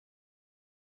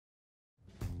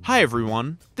Hi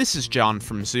everyone, this is John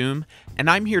from Zoom, and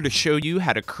I'm here to show you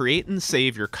how to create and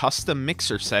save your custom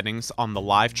mixer settings on the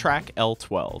LiveTrak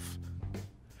L-12.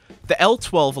 The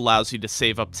L-12 allows you to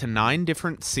save up to 9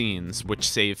 different scenes, which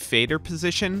save fader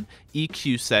position,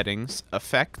 EQ settings,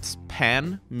 effects,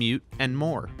 pan, mute, and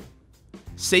more.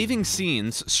 Saving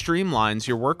scenes streamlines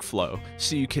your workflow,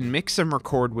 so you can mix and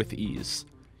record with ease.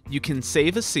 You can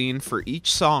save a scene for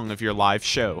each song of your live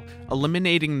show,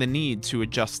 eliminating the need to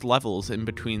adjust levels in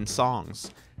between songs.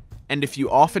 And if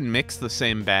you often mix the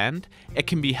same band, it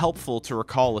can be helpful to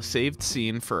recall a saved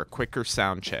scene for a quicker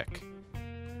sound check.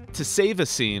 To save a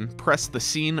scene, press the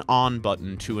Scene On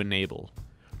button to enable.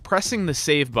 Pressing the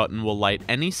Save button will light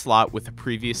any slot with a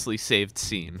previously saved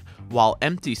scene, while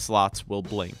empty slots will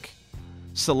blink.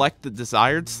 Select the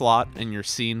desired slot and your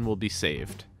scene will be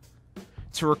saved.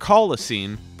 To recall a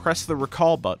scene, press the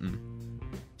Recall button.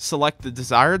 Select the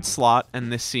desired slot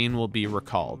and this scene will be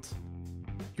recalled.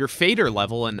 Your fader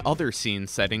level and other scene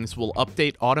settings will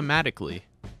update automatically.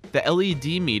 The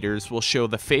LED meters will show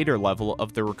the fader level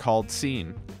of the recalled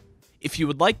scene. If you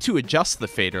would like to adjust the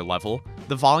fader level,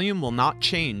 the volume will not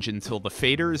change until the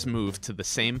fader is moved to the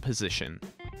same position.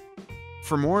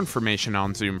 For more information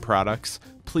on Zoom products,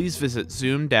 please visit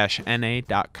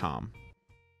zoom-na.com.